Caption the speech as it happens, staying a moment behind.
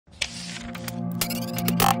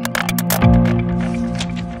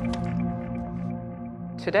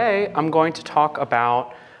Today, I'm going to talk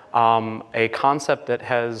about a concept that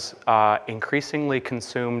has increasingly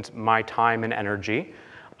consumed my time and energy,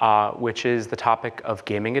 which is the topic of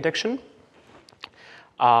gaming addiction.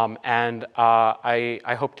 I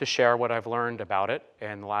hope to share what I've learned about it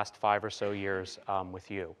in the last 5 or so years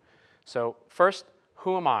with you. So first,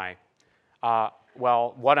 who am I?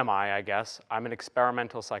 Well, what am I guess? I'm an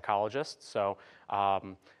experimental psychologist. So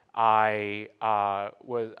I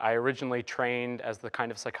originally trained as the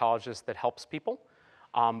kind of psychologist that helps people.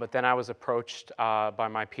 But then I was approached by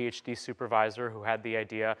my PhD supervisor who had the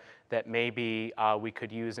idea that maybe we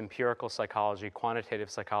could use empirical psychology,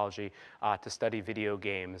 quantitative psychology, to study video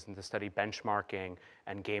games and to study benchmarking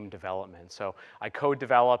and game development. So I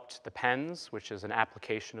co-developed the PENS, which is an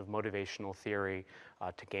application of motivational theory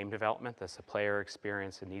to game development. That's a player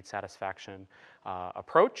experience and need satisfaction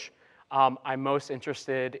approach. I'm most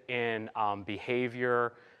interested in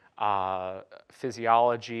behavior,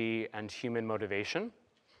 physiology, and human motivation.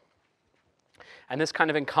 And this kind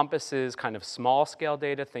of encompasses kind of small-scale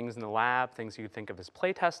data, things in the lab, things you think of as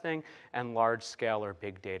playtesting, and large-scale or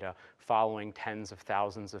big data, following tens of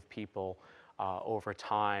thousands of people over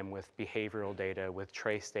time with behavioral data, with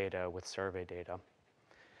trace data, with survey data.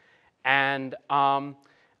 And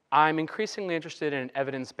I'm increasingly interested in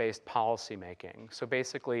evidence-based policymaking. So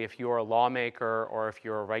basically, if you're a lawmaker, or if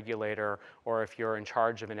you're a regulator, or if you're in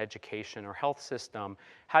charge of an education or health system,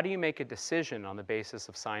 how do you make a decision on the basis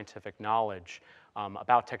of scientific knowledge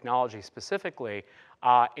about technology specifically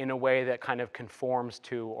in a way that kind of conforms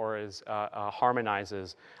to or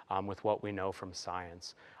harmonizes with what we know from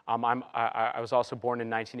science? I was also born in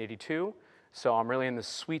 1982, so I'm really in the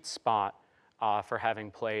sweet spot for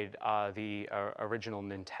having played the original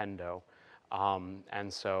Nintendo.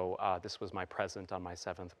 And so this was my present on my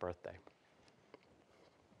 7th birthday.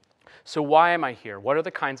 So why am I here? What are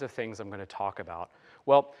the kinds of things I'm going to talk about?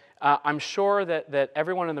 Well, I'm sure that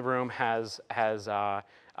everyone in the room has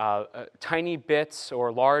tiny bits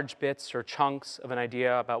or large bits or chunks of an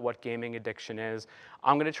idea about what gaming addiction is.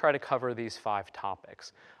 I'm going to try to cover these 5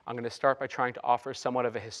 topics. I'm going to start by trying to offer somewhat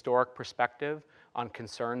of a historic perspective on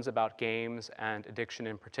concerns about games and addiction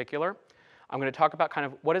in particular. I'm going to talk about kind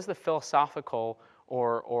of what is the philosophical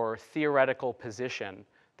or theoretical position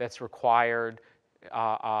that's required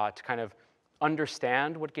to kind of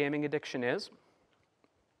understand what gaming addiction is.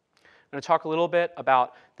 I'm going to talk a little bit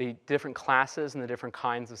about the different classes and the different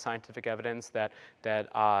kinds of scientific evidence that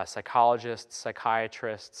psychologists,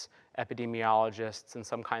 psychiatrists, epidemiologists, and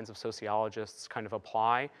some kinds of sociologists kind of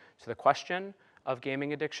apply to the question of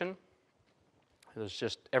gaming addiction. There's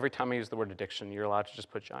just, every time I use the word addiction, you're allowed to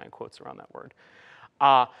just put giant quotes around that word.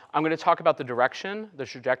 I'm going to talk about the direction, the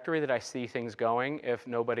trajectory that I see things going if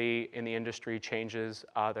nobody in the industry changes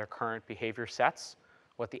their current behavior sets,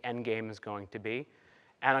 what the end game is going to be.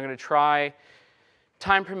 And I'm going to try,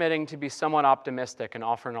 time permitting, to be somewhat optimistic and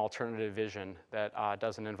offer an alternative vision that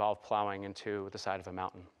doesn't involve plowing into the side of a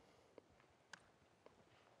mountain.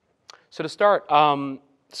 So to start,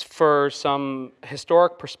 for some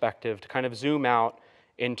historic perspective, to kind of zoom out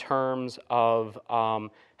in terms of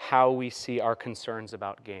how we see our concerns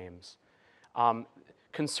about games.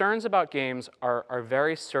 Concerns about games are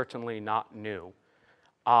very certainly not new.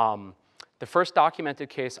 The first documented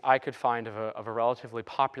case I could find of a relatively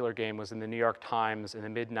popular game was in the New York Times in the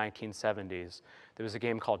mid-1970s. There was a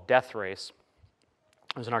game called Death Race.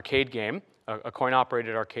 It was an arcade game, a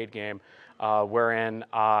coin-operated arcade game, wherein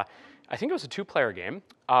I think it was a 2-player game.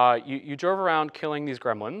 You drove around killing these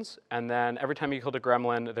gremlins, and then every time you killed a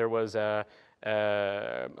gremlin, there was a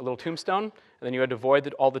little tombstone, and then you had to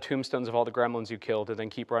avoid all the tombstones of all the gremlins you killed and then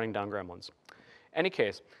keep running down gremlins. Any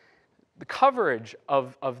case, the coverage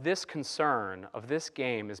of this concern, of this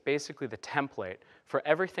game, is basically the template for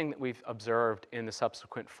everything that we've observed in the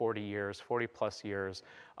subsequent 40 plus years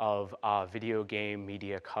of video game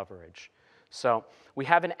media coverage. So we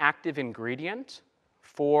have an active ingredient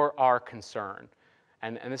for our concern.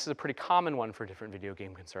 And this is a pretty common one for different video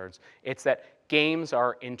game concerns. It's that games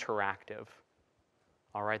are interactive.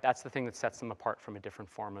 All right, that's the thing that sets them apart from a different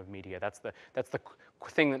form of media. That's the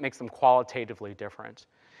thing that makes them qualitatively different.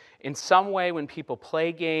 In some way, when people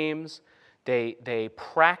play games, they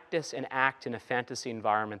practice and act in a fantasy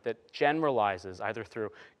environment that generalizes either through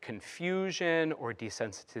confusion or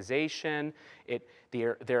desensitization.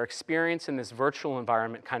 Their experience in this virtual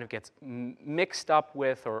environment kind of gets mixed up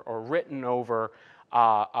with or written over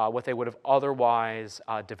what they would have otherwise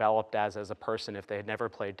developed as a person if they had never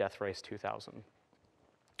played Death Race 2000.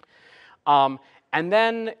 And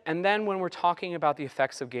then when we're talking about the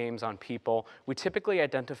effects of games on people, we typically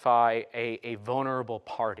identify a vulnerable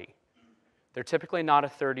party. They're typically not a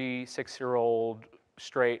 36-year-old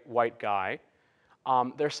straight, white guy.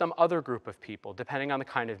 There's some other group of people. Depending on the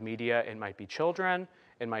kind of media, it might be children,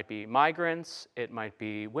 it might be migrants, it might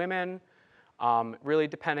be women. Really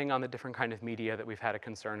depending on the different kind of media that we've had a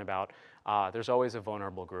concern about, there's always a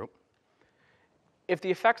vulnerable group. If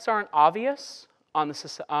the effects aren't obvious on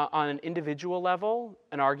an individual level,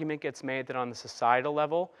 an argument gets made that on the societal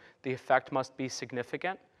level, the effect must be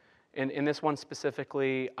significant. In this one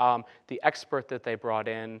specifically, the expert that they brought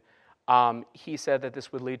in, he said that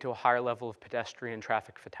this would lead to a higher level of pedestrian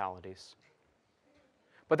traffic fatalities.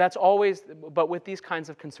 But with these kinds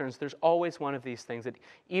of concerns, there's always one of these things that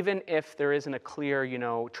even if there isn't a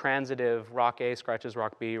clear, transitive rock A scratches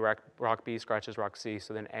rock B scratches rock C,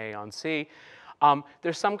 so then A on C,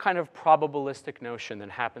 there's some kind of probabilistic notion that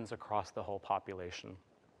happens across the whole population.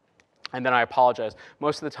 And then I apologize,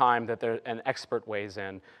 most of the time that an expert weighs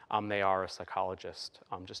in, they are a psychologist,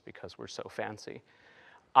 just because we're so fancy.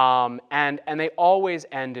 And they always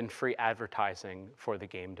end in free advertising for the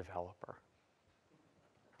game developer.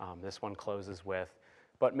 This one closes with,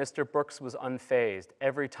 but Mr. Brooks was unfazed.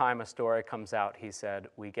 Every time a story comes out, he said,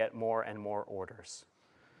 we get more and more orders.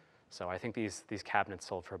 So I think these cabinets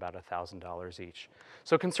sold for about $1,000 each.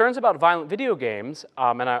 So concerns about violent video games,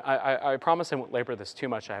 and I promise I won't labor this too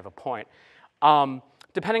much, I have a point.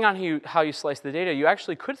 Depending on how you slice the data, you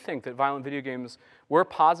actually could think that violent video games were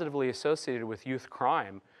positively associated with youth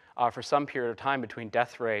crime for some period of time between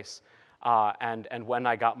Death Race and when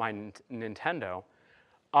I got my Nintendo.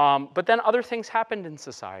 But then other things happened in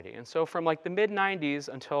society. And so from like the mid-90s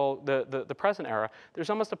until the present era, there's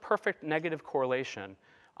almost a perfect negative correlation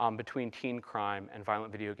between teen crime and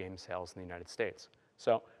violent video game sales in the United States.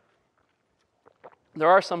 So there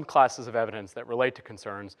are some classes of evidence that relate to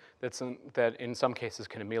concerns that in some cases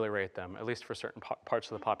can ameliorate them, at least for certain parts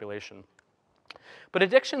of the population. But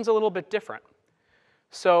addiction's a little bit different.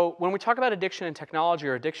 So when we talk about addiction in technology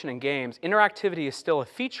or addiction in games, interactivity is still a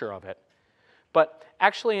feature of it. But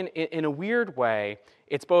actually, in a weird way,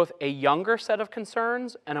 it's both a younger set of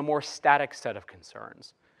concerns and a more static set of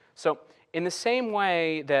concerns. So in the same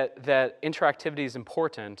way that interactivity is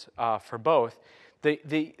important for both,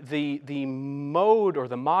 the mode or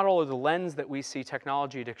the model or the lens that we see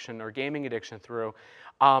technology addiction or gaming addiction through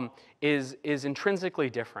is intrinsically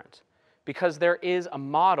different, because there is a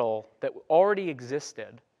model that already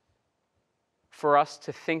existed for us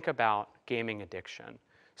to think about gaming addiction.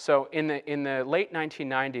 So in the late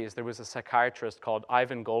 1990s, there was a psychiatrist called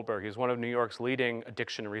Ivan Goldberg. He was one of New York's leading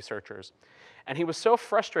addiction researchers. And he was so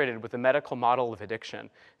frustrated with the medical model of addiction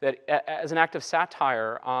that as an act of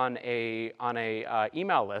satire on a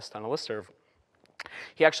email list, on a listserv,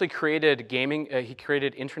 he actually created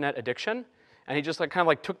created internet addiction, and he just kind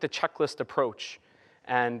of took the checklist approach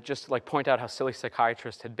and just point out how silly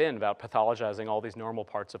psychiatrists had been about pathologizing all these normal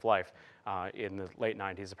parts of life. In the late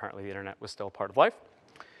 90s, apparently the internet was still a part of life.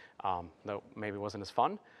 Though maybe it wasn't as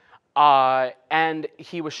fun. And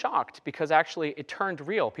he was shocked because actually it turned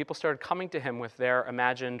real. People started coming to him with their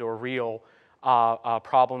imagined or real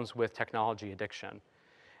problems with technology addiction.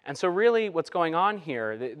 And so really what's going on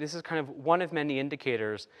here, this is kind of one of many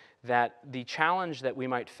indicators that the challenge that we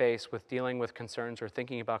might face with dealing with concerns or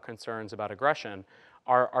thinking about concerns about aggression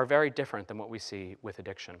are very different than what we see with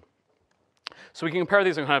addiction. So we can compare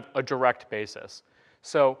these on kind of a direct basis.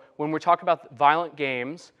 So when we're talking about violent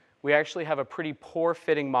games, we actually have a pretty poor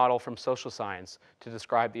fitting model from social science to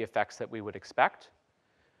describe the effects that we would expect.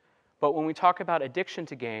 But when we talk about addiction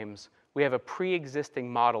to games, we have a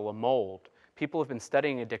pre-existing model, a mold. People have been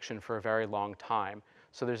studying addiction for a very long time.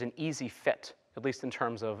 So there's an easy fit, at least in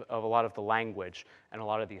terms of a lot of the language and a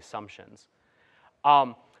lot of the assumptions.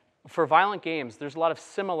 For violent games, there's a lot of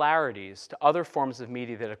similarities to other forms of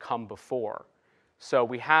media that have come before. So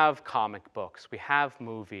we have comic books, we have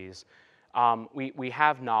movies, we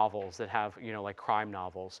have novels that have, like crime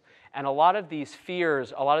novels. And a lot of these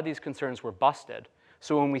fears, a lot of these concerns were busted.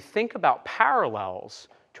 So when we think about parallels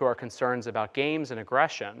to our concerns about games and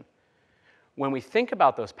aggression, when we think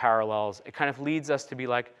about those parallels, it kind of leads us to be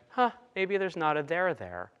like, maybe there's not a there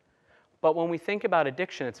there. But when we think about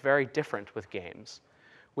addiction, it's very different with games.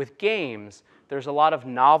 With games, there's a lot of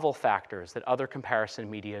novel factors that other comparison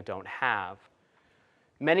media don't have.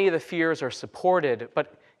 Many of the fears are supported,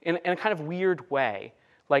 but in a kind of weird way.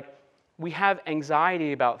 Like, we have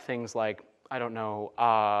anxiety about things like, I don't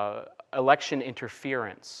know, election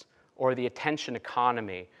interference, or the attention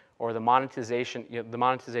economy, or the monetization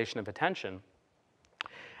of attention.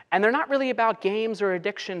 And they're not really about games or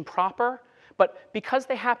addiction proper, but because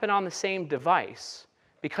they happen on the same device,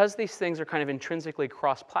 because these things are kind of intrinsically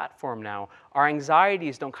cross-platform now, our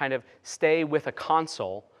anxieties don't kind of stay with a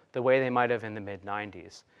console the way they might have in the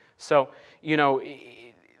mid-90s. So, you know,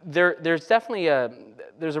 there's definitely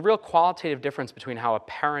there's a real qualitative difference between how a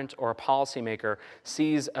parent or a policymaker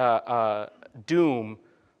sees Doom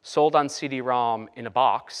sold on CD-ROM in a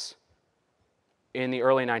box in the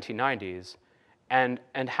early 1990s, and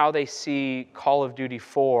how they see Call of Duty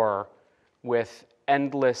 4 with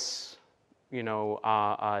endless, you know,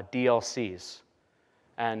 DLCs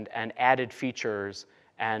and added features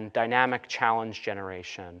and dynamic challenge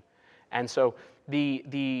generation. And so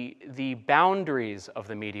the boundaries of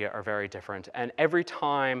the media are very different. And every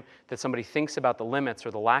time that somebody thinks about the limits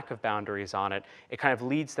or the lack of boundaries on it, it kind of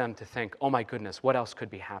leads them to think, oh my goodness, what else could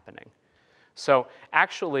be happening? So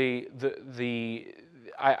actually,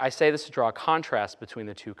 I say this to draw a contrast between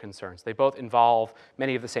the two concerns. They both involve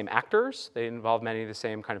many of the same actors. They involve many of the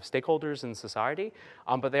same kind of stakeholders in society,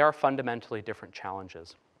 but they are fundamentally different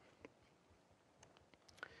challenges.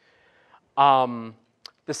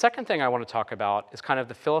 The second thing I want to talk about is kind of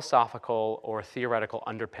the philosophical or theoretical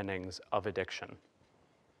underpinnings of addiction.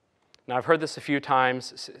 Now, I've heard this a few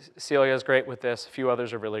times. Celia is great with this. A few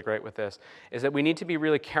others are really great with this, is that we need to be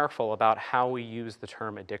really careful about how we use the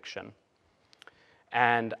term addiction.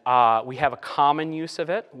 And we have a common use of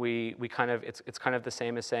it. It's kind of the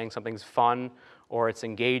same as saying something's fun, or it's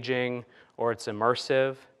engaging, or it's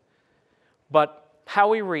immersive. But how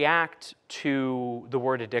we react to the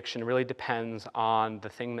word addiction really depends on the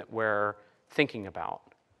thing that we're thinking about,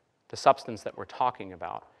 the substance that we're talking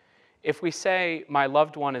about. If we say, my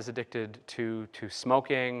loved one is addicted to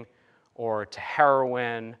smoking, or to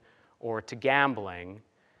heroin, or to gambling,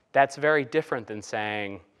 that's very different than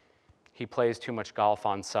saying, he plays too much golf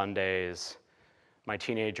on Sundays, my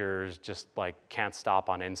teenagers just like can't stop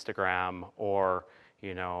on Instagram, or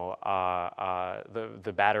you know,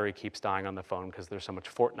 the battery keeps dying on the phone because there's so much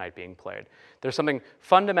Fortnite being played. There's something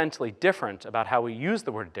fundamentally different about how we use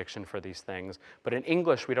the word addiction for these things, but in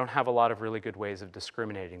English, we don't have a lot of really good ways of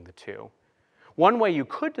discriminating the two. One way you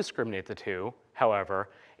could discriminate the two, however,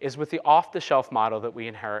 is with the off-the-shelf model that we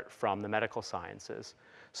inherit from the medical sciences.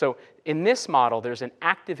 So in this model, there's an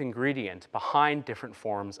active ingredient behind different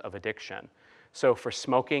forms of addiction. So for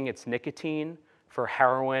smoking, it's nicotine. For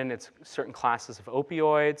heroin, it's certain classes of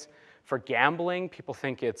opioids. For gambling, people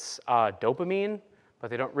think it's dopamine, but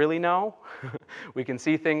they don't really know. We can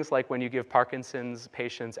see things like when you give Parkinson's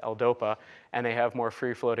patients L-Dopa and they have more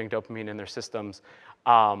free-floating dopamine in their systems,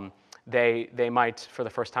 they might, for the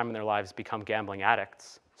first time in their lives, become gambling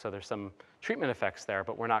addicts. So there's some treatment effects there,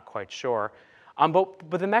 but we're not quite sure.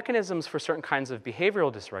 But the mechanisms for certain kinds of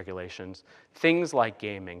behavioral dysregulations, things like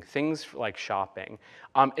gaming, things like shopping,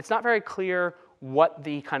 it's not very clear what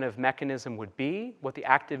the kind of mechanism would be, what the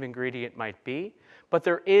active ingredient might be, but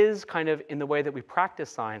there is kind of, in the way that we practice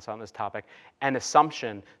science on this topic, an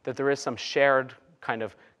assumption that there is some shared kind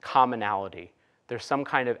of commonality. There's some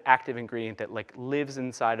kind of active ingredient that like lives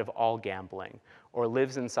inside of all gambling or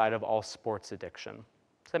lives inside of all sports addiction.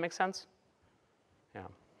 Does that make sense? Yeah,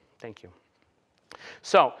 thank you.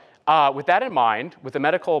 So with that in mind, with the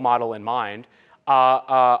medical model in mind,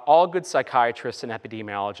 all good psychiatrists and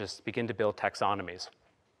epidemiologists begin to build taxonomies.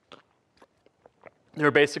 There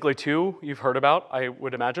are basically two you've heard about, I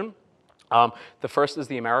would imagine. The first is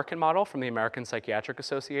the American model from the American Psychiatric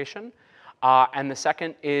Association. And the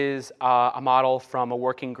second is a model from a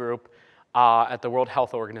working group at the World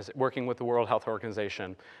Health Organization, working with the World Health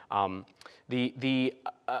Organization. The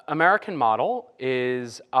American model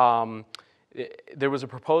is, there was a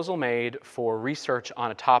proposal made for research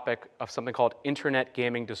on a topic of something called internet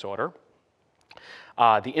gaming disorder.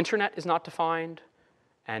 The internet is not defined,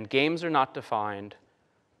 and games are not defined,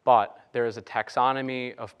 but there is a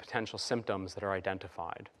taxonomy of potential symptoms that are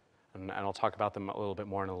identified. And I'll talk about them a little bit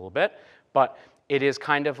more in a little bit. But it is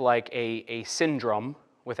kind of like a syndrome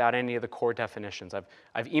without any of the core definitions.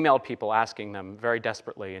 I've emailed people asking them very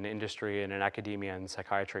desperately in industry and in academia and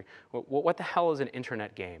psychiatry, what the hell is an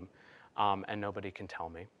internet game? And nobody can tell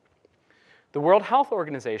me. The World Health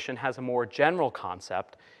Organization has a more general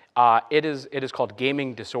concept. It is called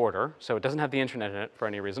gaming disorder, so it doesn't have the internet in it for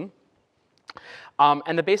any reason.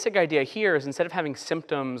 And the basic idea here is instead of having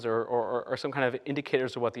symptoms or some kind of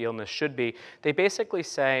indicators of what the illness should be, they basically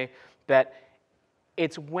say that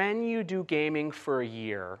it's when you do gaming for a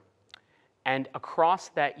year and across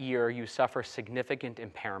that year you suffer significant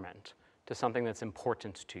impairment to something that's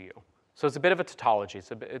important to you. So it's a bit of a tautology.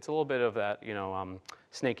 It's a little bit of that, you know,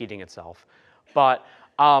 snake eating itself. But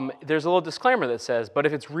there's a little disclaimer that says, but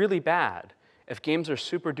if it's really bad, if games are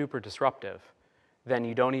super duper disruptive, then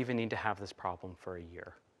you don't even need to have this problem for a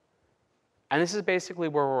year. And this is basically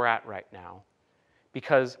where we're at right now.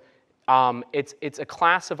 Because It's a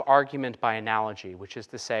class of argument by analogy, which is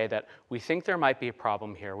to say that we think there might be a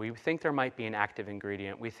problem here. We think there might be an active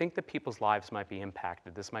ingredient. We think that people's lives might be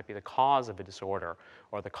impacted. This might be the cause of a disorder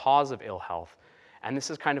or the cause of ill health. And this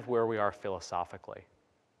is kind of where we are philosophically.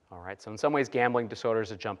 All right, so in some ways, gambling disorder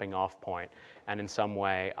is a jumping off point, and in some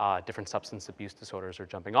way, different substance abuse disorders are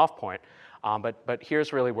jumping off point. But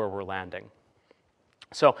here's really where we're landing.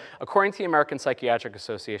 So according to the American Psychiatric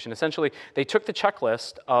Association, essentially, they took the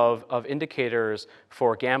checklist of indicators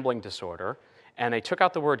for gambling disorder, and they took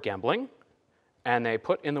out the word gambling, and they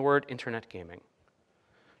put in the word internet gaming.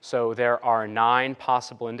 So there are 9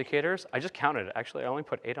 possible indicators. I just counted it. Actually, I only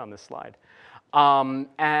put 8 on this slide.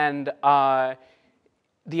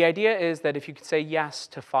 The idea is that if you could say yes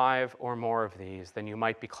to 5 or more of these, then you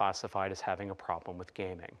might be classified as having a problem with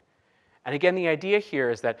gaming. And again, the idea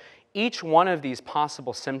here is that each one of these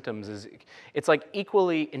possible symptoms it's like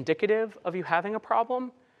equally indicative of you having a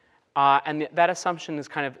problem, and that assumption is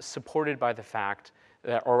kind of supported by the fact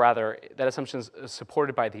that, or rather, that assumption is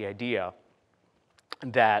supported by the idea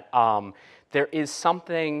that there is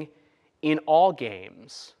something in all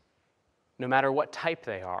games, no matter what type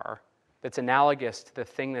they are, that's analogous to the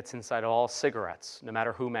thing that's inside all cigarettes, no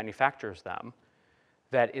matter who manufactures them,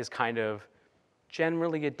 that is kind of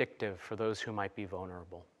generally addictive for those who might be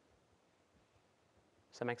vulnerable.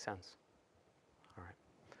 Does that make sense? All right.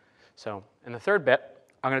 So in the third bit,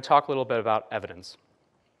 I'm going to talk a little bit about evidence.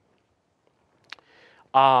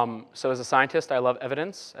 So as a scientist, I love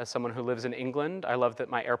evidence. As someone who lives in England, I love that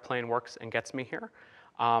my airplane works and gets me here.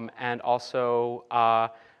 And also,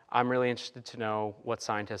 I'm really interested to know what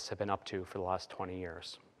scientists have been up to for the last 20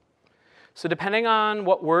 years. So depending on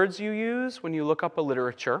what words you use when you look up a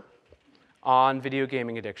literature on video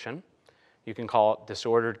gaming addiction, you can call it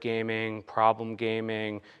disordered gaming, problem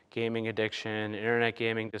gaming, gaming addiction, internet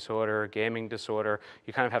gaming disorder, gaming disorder.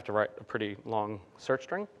 You kind of have to write a pretty long search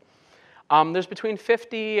string. There's between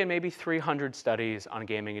 50 and maybe 300 studies on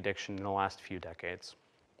gaming addiction in the last few decades.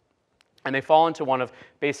 And they fall into one of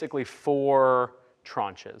basically 4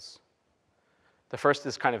 tranches. The first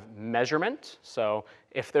is kind of measurement. So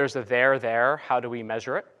if there's a there, how do we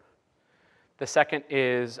measure it? The second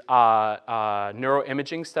is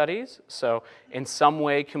neuroimaging studies. So in some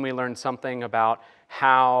way, can we learn something about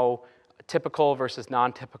how typical versus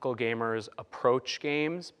non-typical gamers approach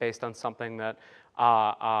games based on something that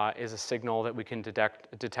is a signal that we can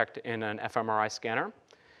detect in an fMRI scanner?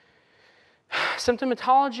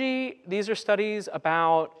 Symptomatology, these are studies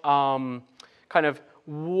about kind of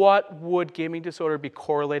what would gaming disorder be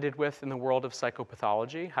correlated with in the world of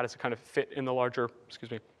psychopathology? How does it kind of fit in the larger,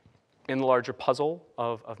 in the larger puzzle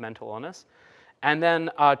of mental illness? And then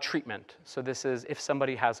treatment. So this is if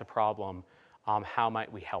somebody has a problem, how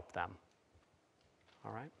might we help them?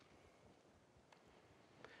 All right?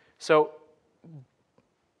 So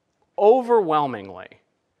overwhelmingly,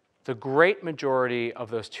 the great majority of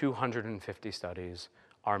those 250 studies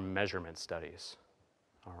are measurement studies.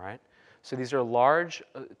 All right? So these are large,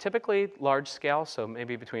 typically large scale, so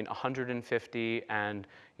maybe between 150 and,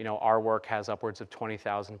 our work has upwards of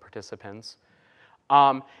 20,000 participants.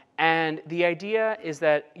 And the idea is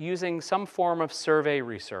that using some form of survey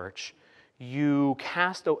research, you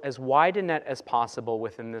cast as wide a net as possible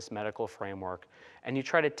within this medical framework, and you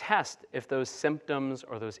try to test if those symptoms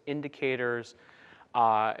or those indicators,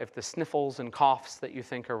 if the sniffles and coughs that you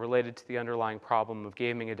think are related to the underlying problem of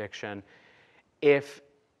gaming addiction,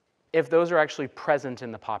 if those are actually present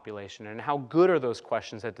in the population, and how good are those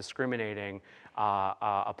questions at discriminating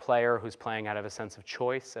a player who's playing out of a sense of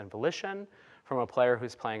choice and volition from a player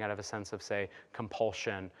who's playing out of a sense of, say,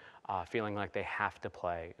 compulsion, feeling like they have to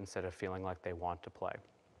play instead of feeling like they want to play.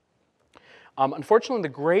 Unfortunately, the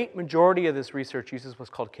great majority of this research uses what's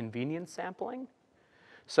called convenience sampling.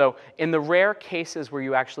 So in the rare cases where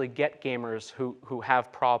you actually get gamers who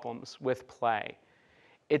have problems with play,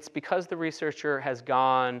 it's because the researcher has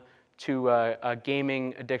gone to a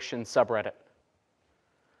gaming addiction subreddit,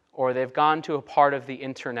 or they've gone to a part of the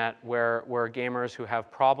internet where gamers who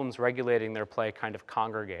have problems regulating their play kind of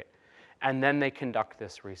congregate, and then they conduct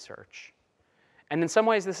this research. And in some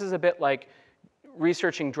ways, this is a bit like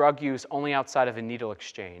researching drug use only outside of a needle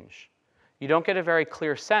exchange. You don't get a very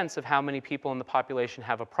clear sense of how many people in the population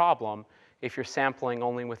have a problem if you're sampling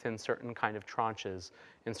only within certain kind of tranches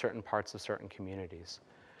in certain parts of certain communities.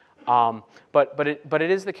 But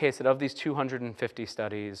it is the case that of these 250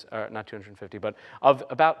 studies, or not 250, but of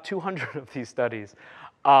about 200 of these studies,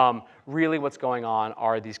 really what's going on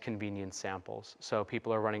are these convenience samples. So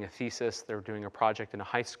people are running a thesis, they're doing a project in a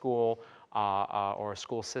high school or a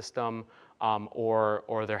school system,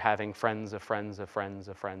 or they're having friends of friends of friends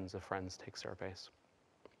of friends of friends take surveys.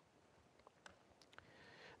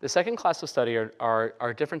 The second class of study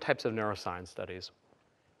are different types of neuroscience studies.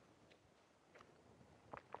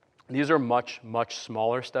 These are much, much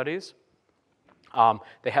smaller studies.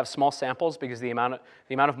 They have small samples because the amount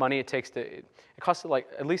of money it takes it costs like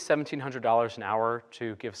at least $1,700 an hour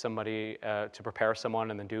to give somebody, to prepare someone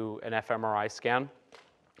and then do an fMRI scan.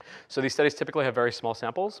 So these studies typically have very small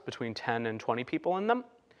samples, between 10 and 20 people in them.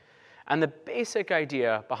 And the basic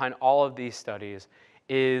idea behind all of these studies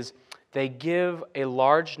is they give a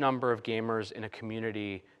large number of gamers in a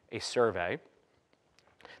community a survey.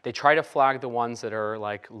 They try to flag the ones that are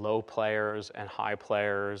like low players and high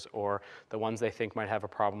players, or the ones they think might have a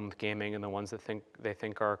problem with gaming and the ones that they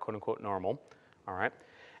think are quote unquote normal, all right?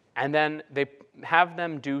 And then they have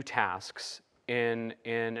them do tasks in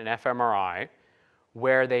an fMRI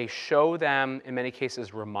where they show them, in many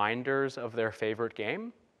cases, reminders of their favorite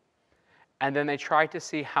game. And then they try to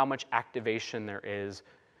see how much activation there is,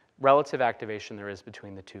 relative activation there is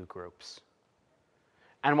between the two groups.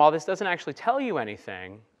 And while this doesn't actually tell you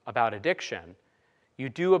anything about addiction, you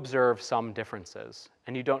do observe some differences.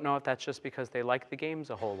 And you don't know if that's just because they like the games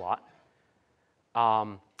a whole lot.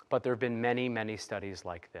 But there have been many, many studies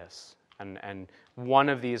like this. And one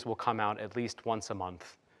of these will come out at least once a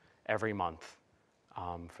month, every month,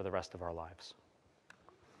 for the rest of our lives.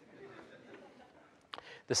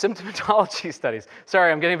 The symptomatology studies. Sorry,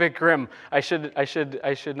 I'm getting a bit grim. I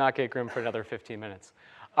should not get grim for another 15 minutes.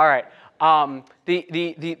 All right.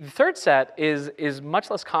 The third set is much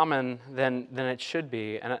less common than it should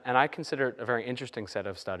be, and I consider it a very interesting set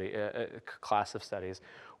of class of studies,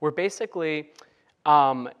 where basically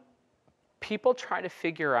people try to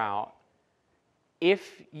figure out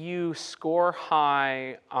if you score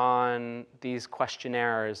high on these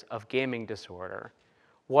questionnaires of gaming disorder,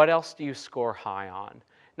 what else do you score high on?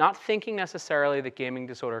 Not thinking necessarily that gaming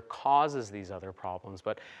disorder causes these other problems,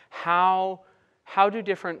 but how do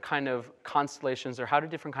different kind of constellations, or how do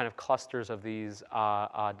different kind of clusters of these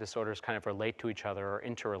disorders kind of relate to each other or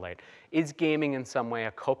interrelate? Is gaming in some way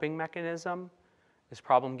a coping mechanism? Is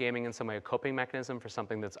problem gaming in some way a coping mechanism for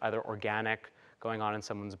something that's either organic, going on in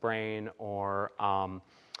someone's brain, or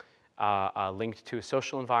linked to a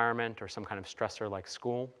social environment or some kind of stressor like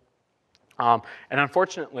school? And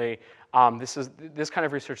unfortunately, this kind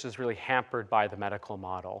of research is really hampered by the medical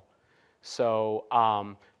model. So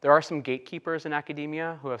there are some gatekeepers in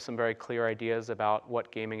academia who have some very clear ideas about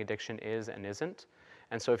what gaming addiction is and isn't.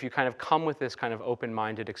 And so if you kind of come with this kind of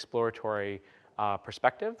open-minded exploratory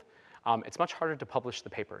perspective, it's much harder to publish the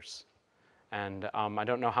papers. And I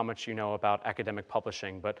don't know how much you know about academic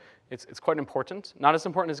publishing, but it's quite important. Not as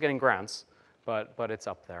important as getting grants, but it's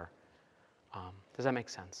up there. Does that make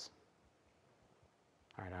sense?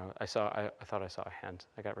 All right, I thought I saw a hand.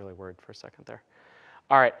 I got really worried for a second there.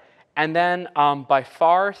 All right, and then by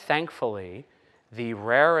far, thankfully, the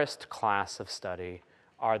rarest class of study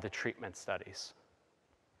are the treatment studies.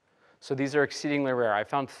 So these are exceedingly rare. I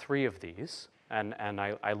found 3 of these, and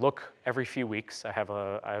I look every few weeks. I have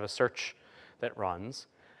a search that runs.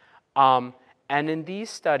 And in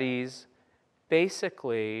these studies,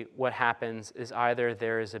 basically what happens is either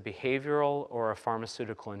there is a behavioral or a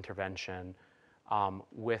pharmaceutical intervention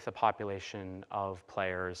with a population of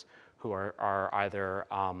players who are either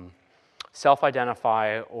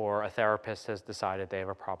self-identify or a therapist has decided they have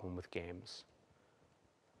a problem with games.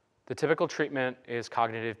 The typical treatment is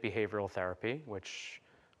cognitive behavioral therapy, which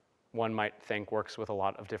one might think works with a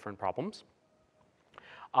lot of different problems.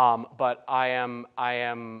 But I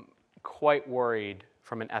am quite worried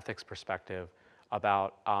from an ethics perspective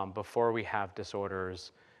about before we have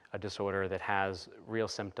disorders, a disorder that has real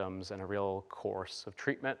symptoms and a real course of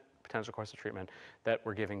treatment, potential course of treatment, that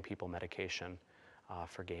we're giving people medication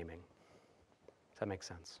for gaming. Does that make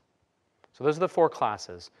sense? So those are the 4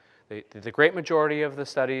 classes. The great majority of the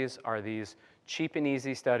studies are these cheap and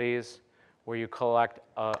easy studies where you collect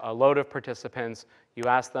a load of participants, you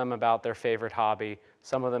ask them about their favorite hobby,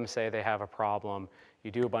 some of them say they have a problem,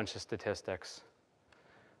 you do a bunch of statistics.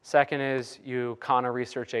 Second is you con a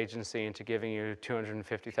research agency into giving you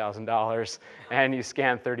 $250,000 and you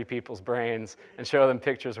scan 30 people's brains and show them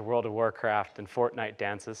pictures of World of Warcraft and Fortnite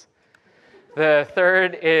dances. The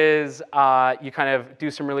third is you kind of do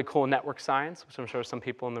some really cool network science, which I'm sure some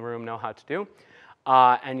people in the room know how to do,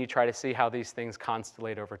 and you try to see how these things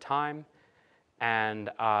constellate over time. And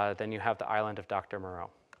then you have the island of Dr. Moreau.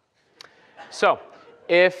 So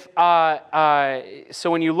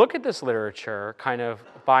so when you look at this literature, kind of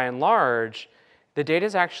by and large, the data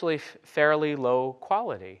is actually fairly low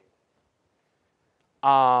quality.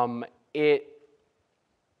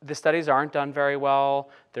 the studies aren't done very well.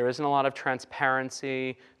 There isn't a lot of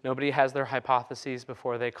transparency. Nobody has their hypotheses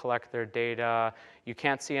before they collect their data. You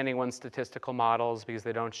can't see anyone's statistical models because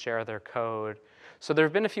they don't share their code. So there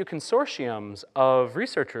have been a few consortiums of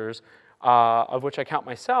researchers, of which I count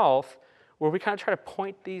myself, where we kind of try to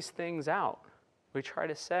point these things out. We try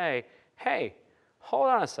to say, hey, hold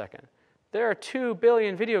on a second. There are 2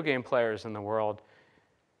 billion video game players in the world.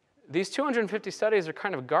 These 250 studies are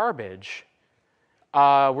kind of garbage.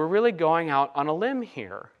 We're really going out on a limb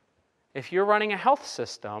here. If you're running a health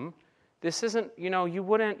system, this isn't, you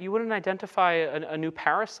wouldn't identify a new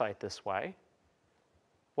parasite this way.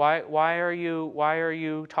 Why are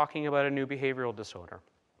you talking about a new behavioral disorder?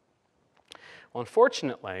 Well,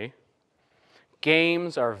 unfortunately,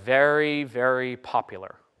 games are very, very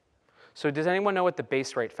popular. So does anyone know what the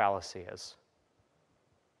base rate fallacy is?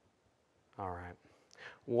 All right.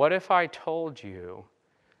 What if I told you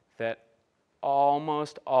that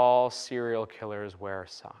almost all serial killers wear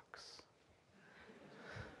socks?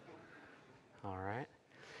 All right.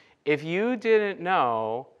 If you didn't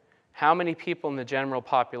know how many people in the general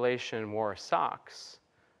population wore socks,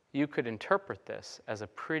 you could interpret this as a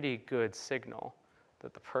pretty good signal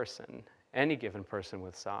that the person, any given person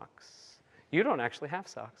with socks, you don't actually have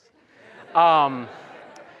socks,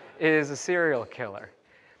 is a serial killer.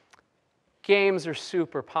 Games are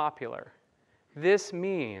super popular. This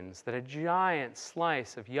means that a giant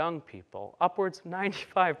slice of young people, upwards of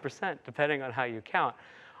 95%, depending on how you count,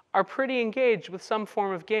 are pretty engaged with some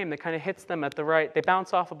form of game that kind of hits them at the right, they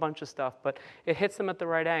bounce off a bunch of stuff, but it hits them at the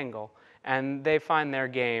right angle, and they find their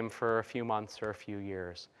game for a few months or a few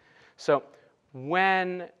years. So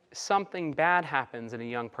when something bad happens in a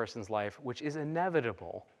young person's life, which is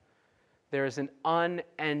inevitable, there is an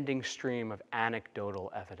unending stream of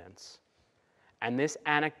anecdotal evidence. And this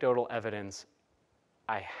anecdotal evidence,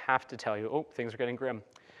 I have to tell you, oh, things are getting grim,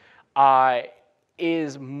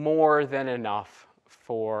 is more than enough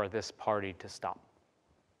for this party to stop.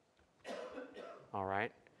 All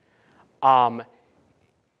right?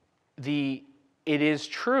 It is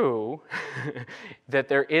true that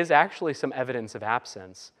there is actually some evidence of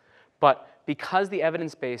absence, but because the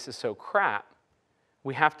evidence base is so crap,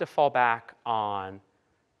 we have to fall back on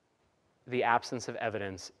the absence of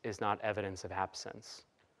evidence is not evidence of absence.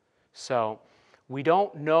 So we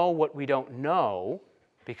don't know what we don't know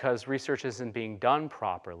because research isn't being done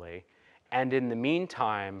properly. And in the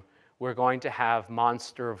meantime, we're going to have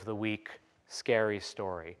monster of the week, scary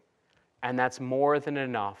story. And that's more than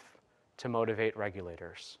enough to motivate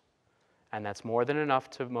regulators. And that's more than enough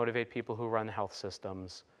to motivate people who run health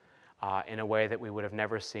systems in a way that we would have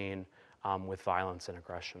never seen with violence and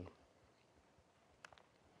aggression.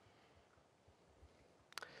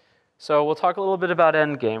 So we'll talk a little bit about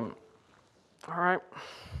endgame. All right.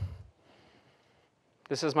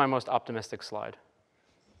 This is my most optimistic slide.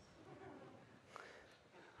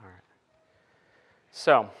 All right.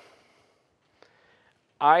 So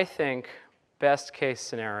I think best case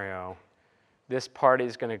scenario, this party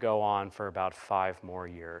is going to go on for about 5 more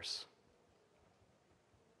years.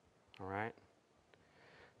 All right.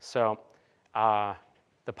 So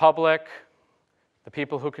the public, the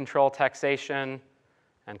people who control taxation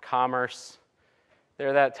and commerce,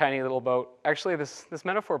 they're that tiny little boat. Actually, this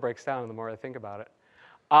metaphor breaks down the more I think about it.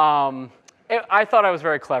 I thought I was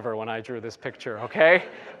very clever when I drew this picture, okay?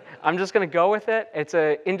 I'm just going to go with it. It's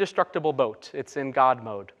an indestructible boat. It's in God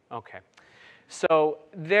mode. Okay. So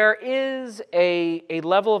there is a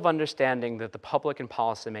level of understanding that the public and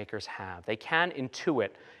policymakers have. They can intuit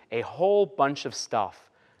a whole bunch of stuff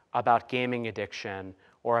about gaming addiction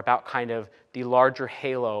or about kind of the larger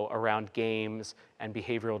halo around games and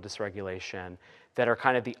behavioral dysregulation that are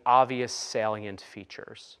kind of the obvious salient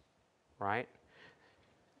features, right?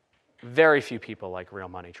 Very few people like real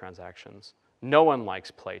money transactions. No one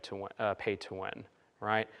likes pay to win,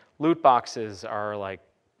 right? Loot boxes are like,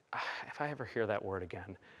 if I ever hear that word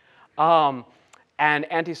again.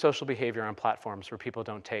 And antisocial behavior on platforms where people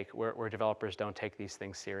don't take, where developers don't take these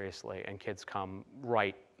things seriously and kids come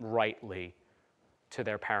rightly to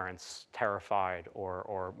their parents terrified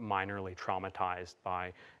or minorly traumatized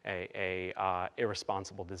by a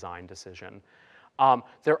irresponsible design decision.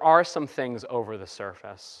 There are some things over the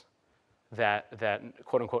surface that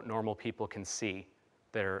quote unquote normal people can see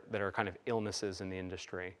that are kind of illnesses in the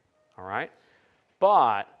industry, all right?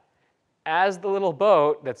 But as the little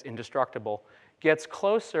boat that's indestructible gets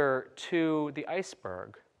closer to the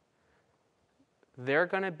iceberg, they're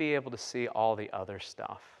going to be able to see all the other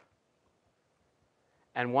stuff.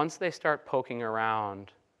 And once they start poking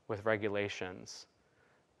around with regulations,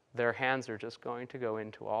 their hands are just going to go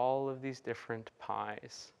into all of these different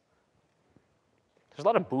pies. There's a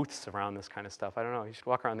lot of booths around this kind of stuff. I don't know. You should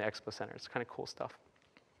walk around the expo center. It's kind of cool stuff.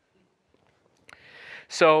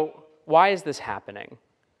 So why is this happening?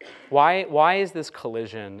 Why is this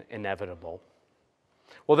collision inevitable?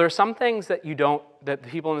 Well, there are some things that that the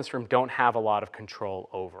people in this room don't have a lot of control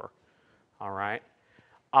over. All right.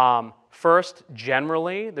 First,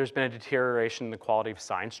 generally, there's been a deterioration in the quality of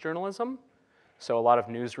science journalism. So a lot of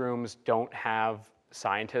newsrooms don't have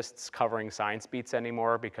scientists covering science beats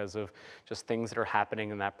anymore because of just things that are happening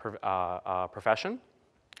in that profession.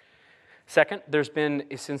 Second, there's been,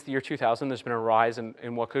 since the year 2000, there's been a rise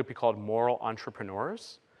in what could be called moral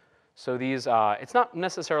entrepreneurs. So these, it's not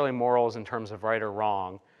necessarily morals in terms of right or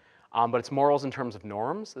wrong, but it's morals in terms of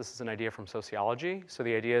norms. This is an idea from sociology. So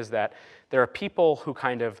the idea is that there are people who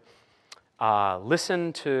kind of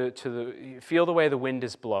listen feel the way the wind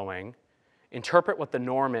is blowing, interpret what the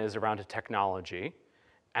norm is around a technology,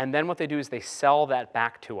 and then what they do is they sell that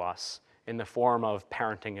back to us in the form of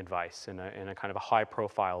parenting advice in a kind of a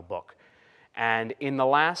high-profile book. And in the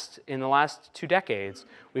last 2 decades,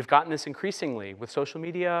 we've gotten this increasingly with social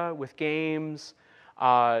media, with games.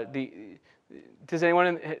 Does anyone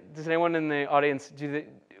in the audience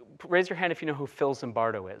raise your hand if you know who Phil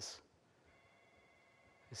Zimbardo is?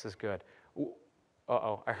 This is good.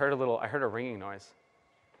 Uh-oh, I heard a ringing noise.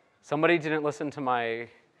 Somebody didn't listen to my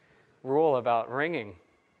rule about ringing.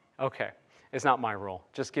 Okay, it's not my rule.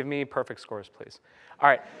 Just give me perfect scores, please. All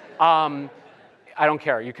right. I don't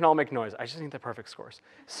care. You can all make noise. I just need the perfect scores.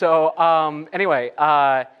 So anyway,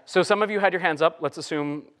 so some of you had your hands up. Let's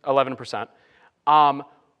assume 11%.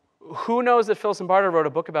 Who knows that Phil Zimbardo wrote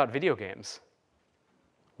a book about video games?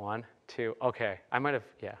 1, 2. Okay, I might have.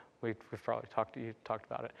 Yeah, we've probably talked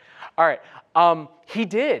about it. All right, he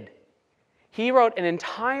did. He wrote an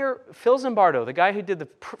entire, Phil Zimbardo, the guy who did the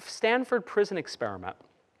Stanford prison experiment.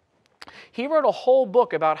 He wrote a whole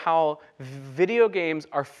book about how video games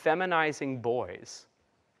are feminizing boys.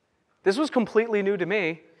 This was completely new to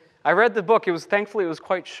me. I read the book. Thankfully it was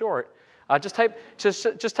quite short. Just type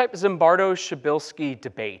Zimbardo Przybylski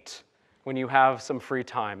debate when you have some free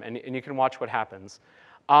time, and you can watch what happens.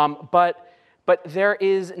 But there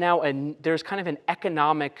is now there's kind of an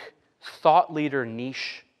economic thought leader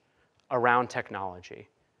niche around technology,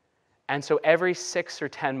 and so every 6 or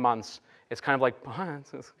 10 months. It's kind of like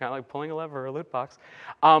pulling a lever or a loot box.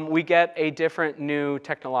 We get a different new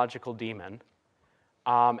technological demon,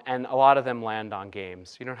 and a lot of them land on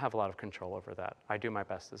games. You don't have a lot of control over that. I do my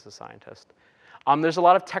best as a scientist. There's a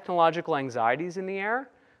lot of technological anxieties in the air.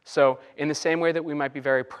 So in the same way that we might be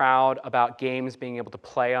very proud about games being able to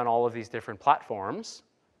play on all of these different platforms,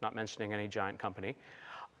 not mentioning any giant company,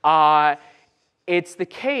 it's the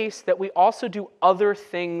case that we also do other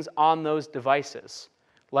things on those devices,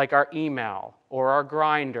 like our email, or our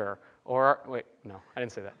Grindr, or wait, no, I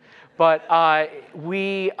didn't say that. But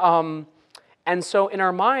and so in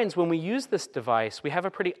our minds, when we use this device, we have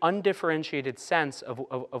a pretty undifferentiated sense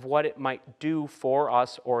of what it might do for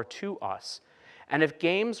us or to us. And if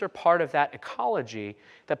games are part of that ecology,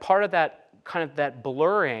 that part of that kind of that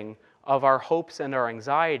blurring of our hopes and our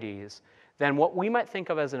anxieties, then what we might think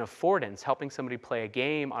of as an affordance, helping somebody play a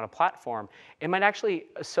game on a platform, it might actually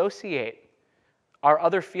associate our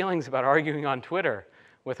other feelings about arguing on Twitter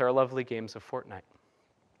with our lovely games of Fortnite.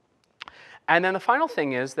 And then the final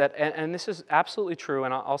thing is that, and this is absolutely true,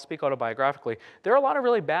 and I'll speak autobiographically, there are a lot of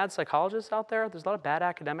really bad psychologists out there. There's a lot of bad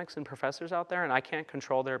academics and professors out there, and I can't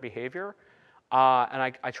control their behavior.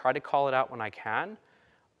 And I try to call it out when I can,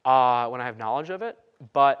 when I have knowledge of it.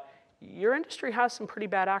 But your industry has some pretty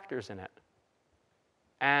bad actors in it.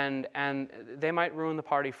 And they might ruin the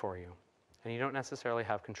party for you. And you don't necessarily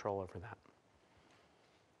have control over that.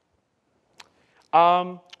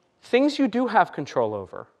 Things you do have control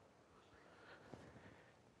over.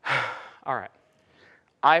 All right.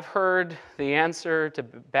 I've heard the answer to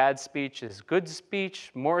bad speech is good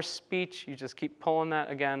speech, more speech. You just keep pulling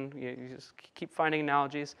that again. You just keep finding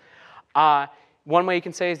analogies. One way you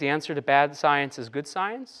can say is the answer to bad science is good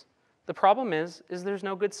science. The problem is there's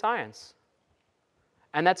no good science.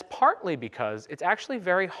 And that's partly because it's actually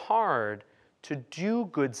very hard to do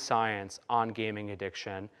good science on gaming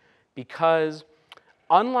addiction because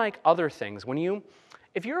unlike other things,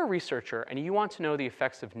 if you're a researcher and you want to know the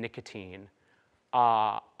effects of nicotine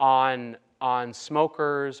on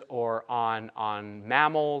smokers or on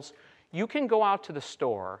mammals, you can go out to the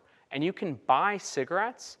store and you can buy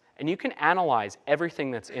cigarettes and you can analyze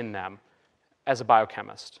everything that's in them as a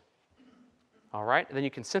biochemist. All right? And then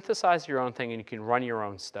you can synthesize your own thing and you can run your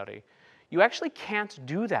own study. You actually can't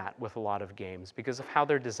do that with a lot of games because of how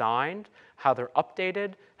they're designed, how they're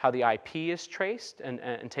updated, how the IP is traced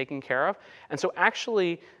and taken care of. And so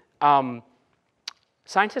actually,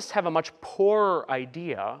 scientists have a much poorer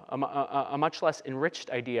idea, a much less enriched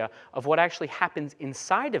idea of what actually happens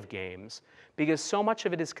inside of games, because so much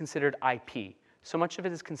of it is considered IP. So much of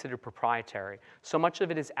it is considered proprietary. So much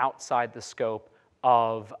of it is outside the scope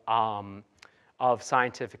of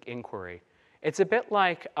scientific inquiry. It's a bit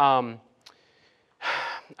like,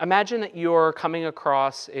 imagine that you're coming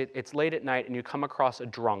across, it's late at night, and you come across a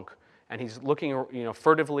drunk, and he's looking,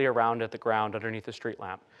 furtively around at the ground underneath a street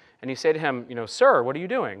lamp. And you say to him, sir, what are you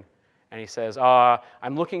doing? And he says,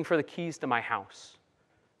 I'm looking for the keys to my house.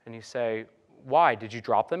 And you say, why? Did you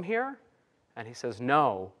drop them here? And he says,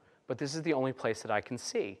 no, but this is the only place that I can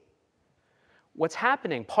see. What's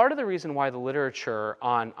happening, part of the reason why the literature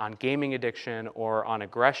on gaming addiction or on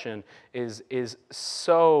aggression is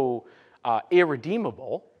so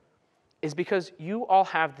irredeemable is because you all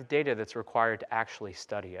have the data that's required to actually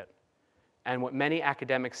study it. And what many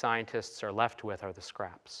academic scientists are left with are the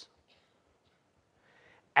scraps.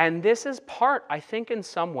 And this is part, I think, in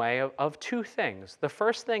some way of two things. The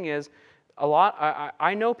first thing is,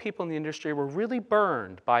 I know people in the industry were really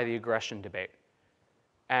burned by the aggression debate.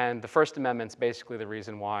 And the First Amendment's basically the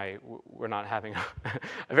reason why we're not having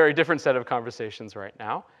a very different set of conversations right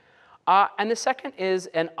now. And the second is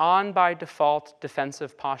an on-by-default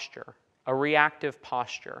defensive posture, a reactive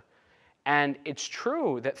posture. And it's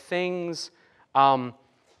true that things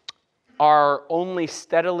are only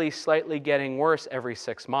steadily, slightly getting worse every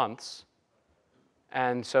 6 months.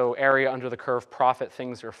 And so area under the curve profit,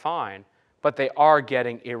 things are fine. But they are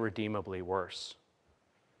getting irredeemably worse.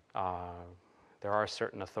 There are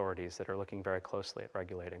certain authorities that are looking very closely at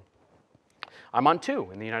regulating. I'm on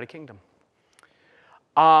 2 in the United Kingdom.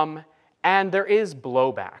 And there is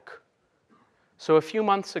blowback. So a few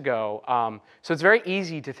months ago, so it's very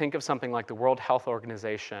easy to think of something like the World Health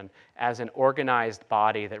Organization as an organized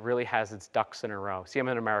body that really has its ducks in a row. See, I'm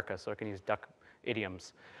in America, so I can use duck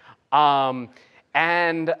idioms. They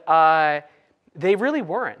really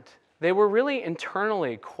weren't. They were really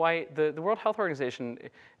internally quite, the World Health Organization,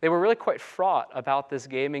 they were really quite fraught about this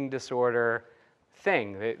gaming disorder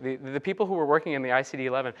thing. The people who were working in the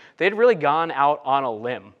ICD-11, they'd really gone out on a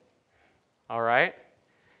limb, all right?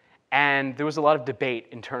 And there was a lot of debate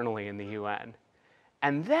internally in the UN.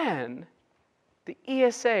 And then the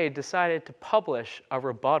ESA decided to publish a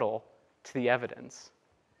rebuttal to the evidence.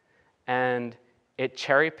 And it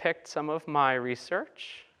cherry-picked some of my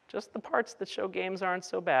research, just the parts that show games aren't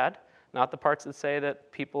so bad, not the parts that say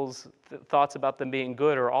that people's thoughts about them being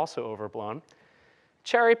good are also overblown.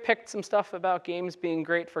 Cherry-picked some stuff about games being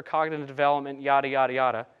great for cognitive development, yada, yada,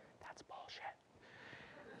 yada. That's bullshit.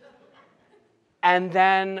 And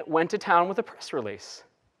then went to town with a press release.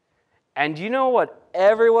 And you know what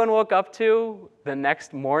everyone woke up to the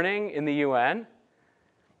next morning in the UN?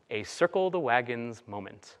 A circle the wagons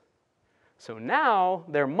moment. So now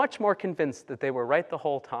they're much more convinced that they were right the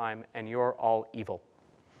whole time and you're all evil.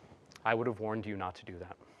 I would have warned you not to do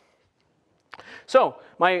that. So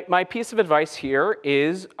my piece of advice here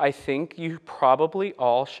is I think you probably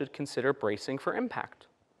all should consider bracing for impact.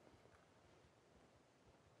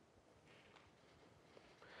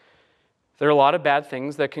 There are a lot of bad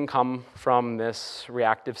things that can come from this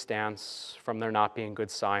reactive stance, from there not being good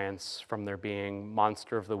science, from there being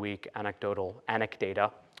monster of the week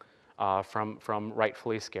anecdata, from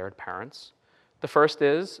rightfully scared parents. The first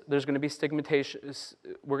is there's going to be stigmatization.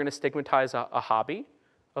 We're going to stigmatize a hobby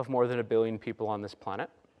of more than 1 billion people on this planet.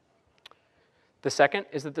 The second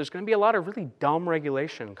is that there's going to be a lot of really dumb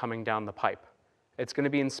regulation coming down the pipe. It's going to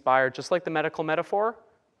be inspired, just like the medical metaphor,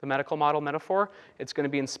 the medical model metaphor, it's going to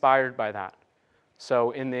be inspired by that. So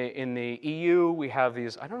in the EU, we have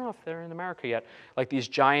these, I don't know if they're in America yet, like these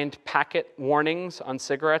giant packet warnings on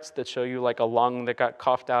cigarettes that show you like a lung that got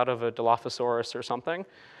coughed out of a Dilophosaurus or something.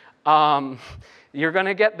 You're going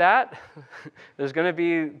to get that. There's going to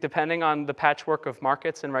be, depending on the patchwork of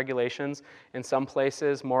markets and regulations, in some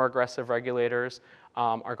places, more aggressive regulators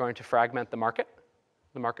are going to fragment the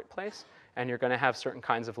marketplace, and you're going to have certain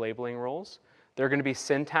kinds of labeling rules. There are going to be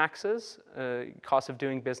sin taxes, cost of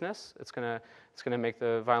doing business. It's going to make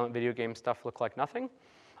the violent video game stuff look like nothing.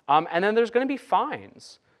 And then there's going to be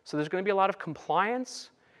fines. So there's going to be a lot of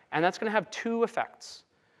compliance, and that's going to have 2 effects.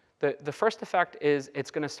 The first effect is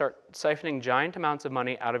it's going to start siphoning giant amounts of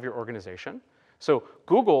money out of your organization. So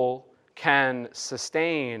Google can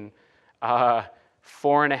sustain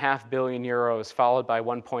 4.5 billion euros followed by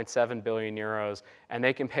 1.7 billion euros, and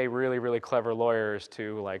they can pay really, really clever lawyers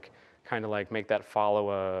to kind of make that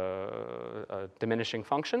follow a diminishing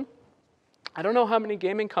function. I don't know how many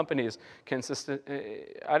gaming companies can sustain,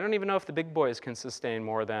 I don't even know if the big boys can sustain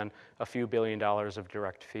more than a few $1 billion of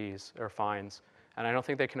direct fees or fines. And I don't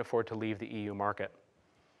think they can afford to leave the EU market.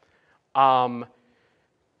 Um,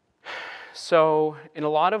 so in a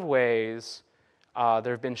lot of ways,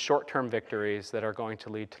 there have been short-term victories that are going to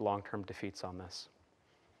lead to long-term defeats on this.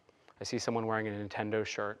 I see someone wearing a Nintendo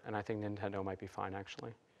shirt, and I think Nintendo might be fine,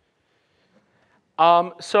 actually.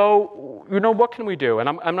 So, what can we do? And